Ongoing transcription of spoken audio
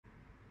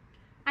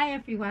Hi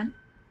everyone.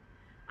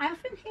 I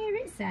often hear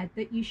it said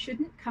that you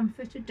shouldn't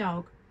comfort a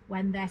dog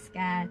when they're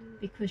scared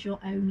because you'll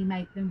only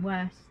make them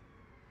worse.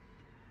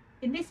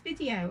 In this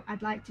video,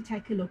 I'd like to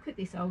take a look at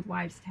this old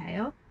wives'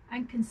 tale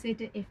and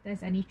consider if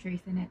there's any truth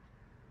in it.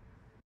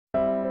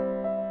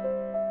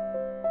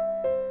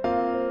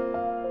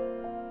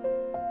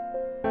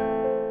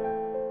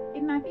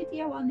 In my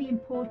video on the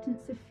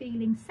importance of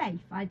feeling safe,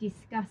 I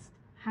discussed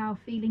how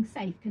feeling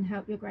safe can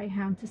help your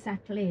greyhound to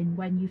settle in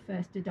when you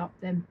first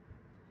adopt them.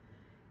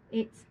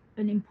 It's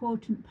an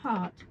important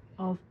part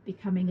of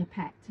becoming a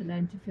pet to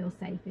learn to feel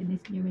safe in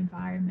this new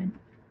environment.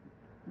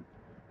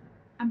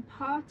 And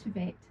part of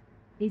it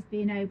is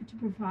being able to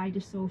provide a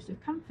source of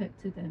comfort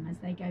to them as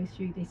they go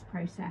through this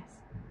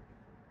process.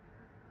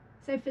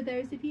 So for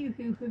those of you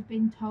who have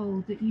been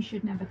told that you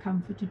should never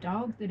comfort a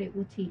dog, that it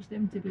will teach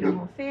them to be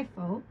more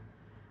fearful,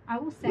 I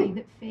will say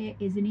that fear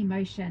is an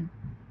emotion.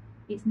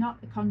 It's not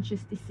a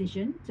conscious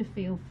decision to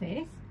feel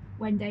fear.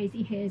 When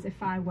Daisy hears a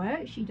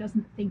firework, she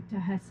doesn't think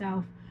to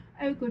herself,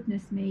 oh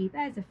goodness me,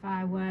 there's a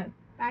firework,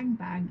 bang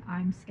bang,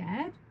 I'm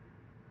scared.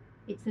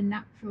 It's a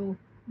natural,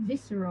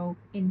 visceral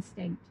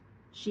instinct.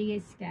 She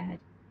is scared,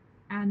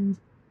 and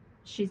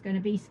she's going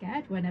to be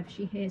scared whenever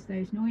she hears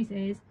those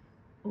noises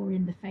or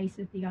in the face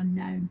of the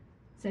unknown.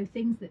 So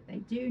things that they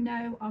do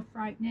know are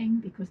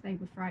frightening because they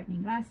were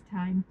frightening last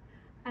time,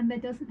 and there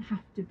doesn't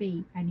have to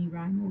be any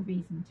rhyme or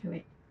reason to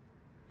it.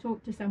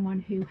 Talk to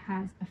someone who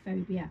has a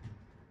phobia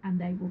and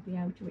they will be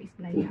able to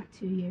explain that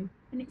to you.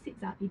 And it's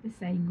exactly the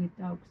same with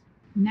dogs.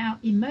 Now,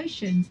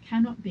 emotions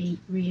cannot be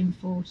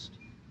reinforced.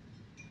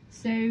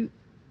 So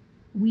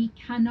we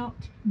cannot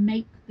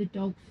make the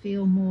dog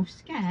feel more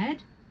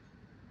scared.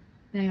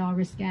 They are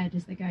as scared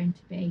as they're going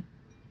to be.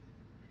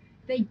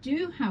 They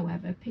do,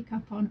 however, pick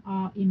up on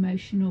our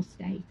emotional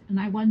state. And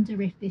I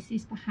wonder if this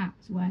is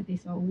perhaps where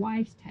this old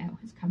wives' tale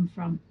has come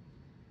from.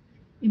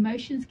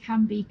 Emotions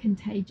can be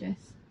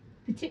contagious,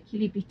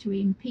 particularly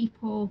between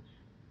people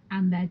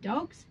and their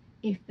dogs,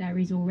 if there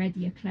is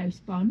already a close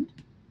bond.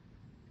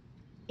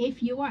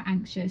 If you are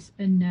anxious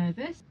and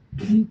nervous,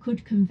 you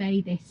could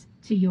convey this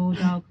to your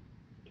dog,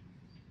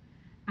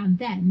 and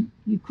then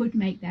you could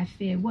make their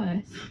fear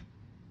worse,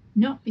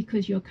 not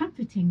because you're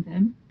comforting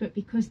them, but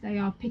because they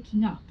are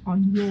picking up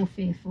on your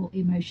fearful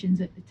emotions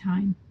at the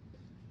time.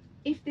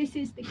 If this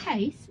is the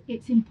case,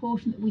 it's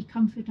important that we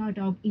comfort our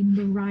dog in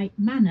the right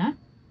manner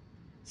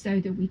so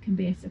that we can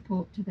be a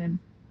support to them.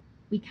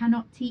 We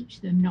cannot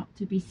teach them not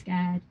to be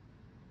scared,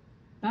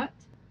 but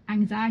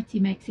anxiety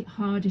makes it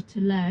harder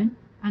to learn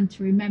and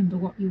to remember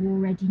what you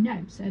already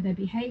know. So their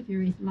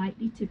behaviour is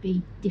likely to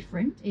be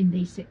different in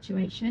these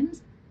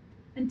situations,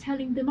 and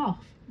telling them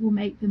off will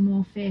make them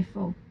more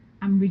fearful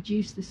and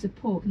reduce the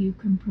support you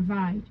can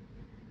provide.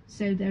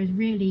 So there's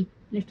really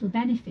little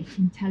benefit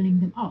in telling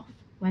them off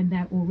when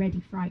they're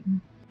already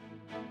frightened.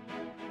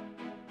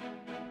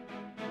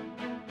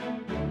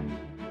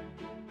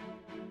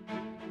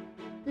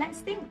 Let's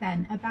think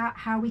then about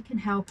how we can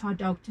help our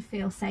dog to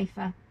feel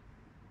safer.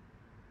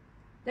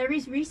 There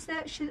is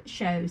research that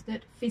shows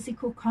that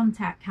physical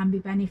contact can be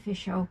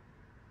beneficial.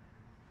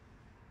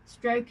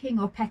 Stroking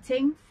or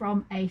petting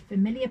from a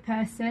familiar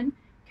person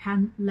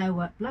can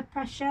lower blood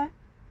pressure,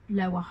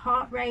 lower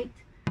heart rate,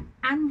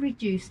 and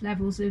reduce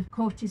levels of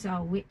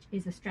cortisol, which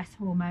is a stress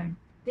hormone.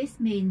 This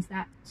means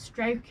that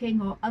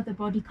stroking or other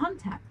body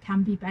contact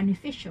can be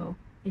beneficial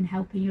in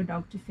helping your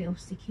dog to feel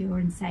secure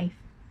and safe.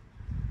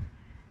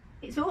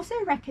 It's also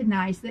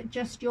recognised that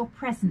just your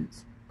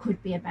presence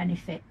could be a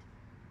benefit.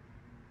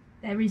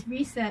 There is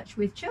research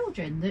with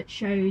children that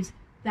shows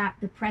that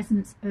the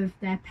presence of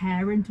their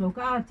parent or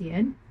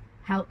guardian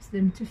helps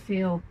them to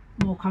feel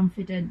more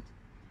confident,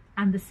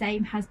 and the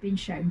same has been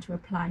shown to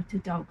apply to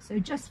dogs. So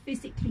just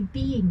physically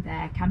being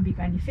there can be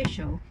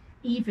beneficial,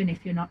 even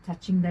if you're not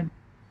touching them.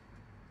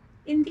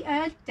 In the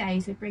early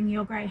days of bringing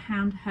your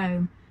greyhound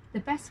home, the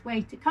best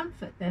way to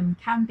comfort them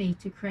can be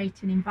to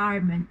create an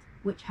environment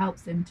which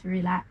helps them to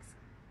relax.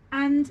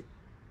 And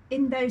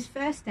in those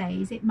first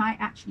days, it might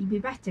actually be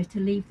better to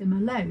leave them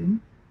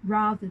alone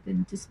rather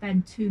than to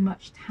spend too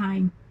much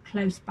time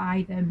close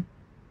by them.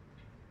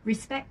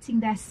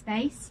 Respecting their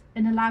space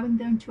and allowing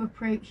them to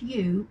approach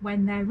you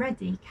when they're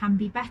ready can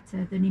be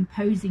better than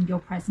imposing your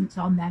presence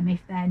on them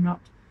if they're not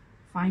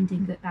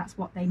finding that that's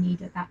what they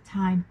need at that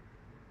time.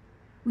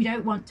 We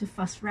don't want to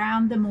fuss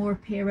round them or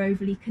appear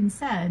overly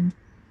concerned,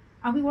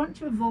 and we want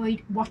to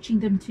avoid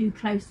watching them too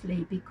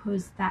closely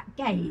because that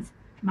gaze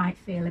might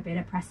feel a bit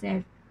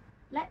oppressive.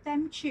 Let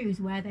them choose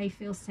where they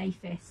feel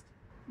safest.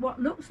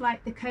 What looks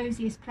like the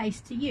coziest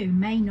place to you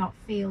may not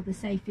feel the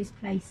safest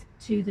place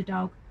to the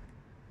dog.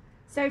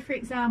 So for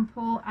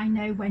example, I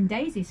know when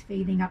Daisy's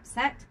feeling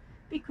upset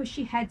because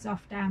she heads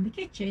off down the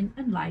kitchen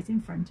and lies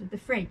in front of the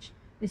fridge.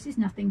 This is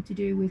nothing to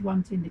do with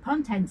wanting the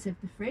contents of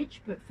the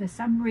fridge, but for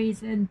some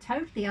reason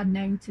totally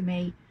unknown to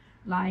me,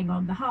 lying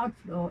on the hard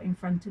floor in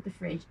front of the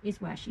fridge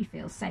is where she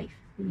feels safe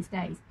these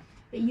days.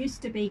 It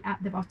used to be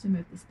at the bottom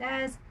of the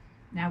stairs,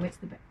 now it's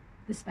the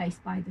space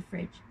by the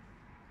fridge.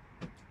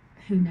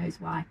 Who knows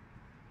why?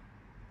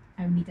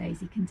 Only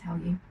Daisy can tell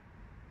you.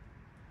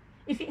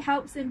 If it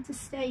helps them to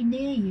stay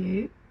near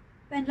you,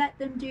 then let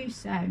them do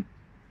so.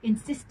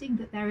 Insisting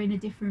that they're in a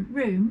different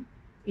room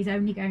is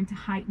only going to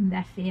heighten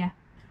their fear.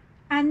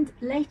 And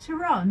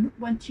later on,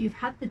 once you've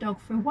had the dog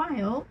for a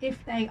while,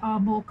 if they are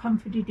more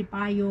comforted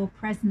by your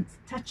presence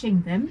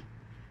touching them,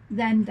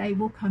 then they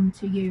will come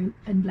to you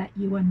and let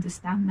you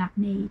understand that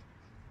need.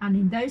 And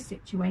in those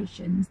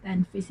situations,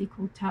 then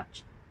physical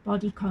touch,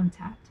 body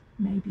contact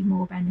may be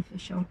more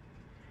beneficial.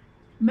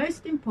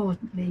 Most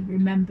importantly,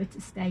 remember to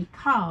stay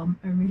calm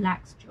and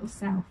relaxed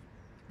yourself.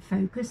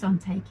 Focus on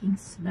taking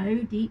slow,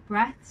 deep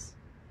breaths,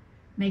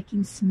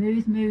 making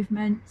smooth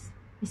movements,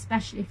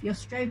 especially if you're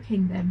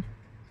stroking them.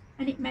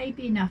 And it may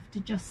be enough to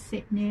just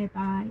sit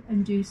nearby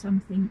and do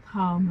something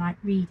calm like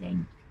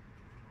reading,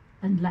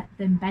 and let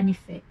them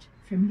benefit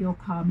from your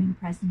calming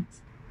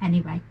presence.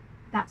 Anyway,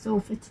 that's all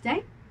for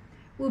today.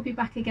 We'll be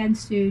back again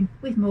soon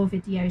with more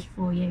videos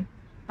for you.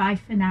 Bye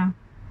for now.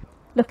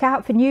 Look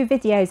out for new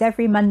videos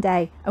every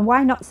Monday, and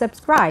why not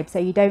subscribe so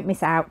you don't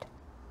miss out?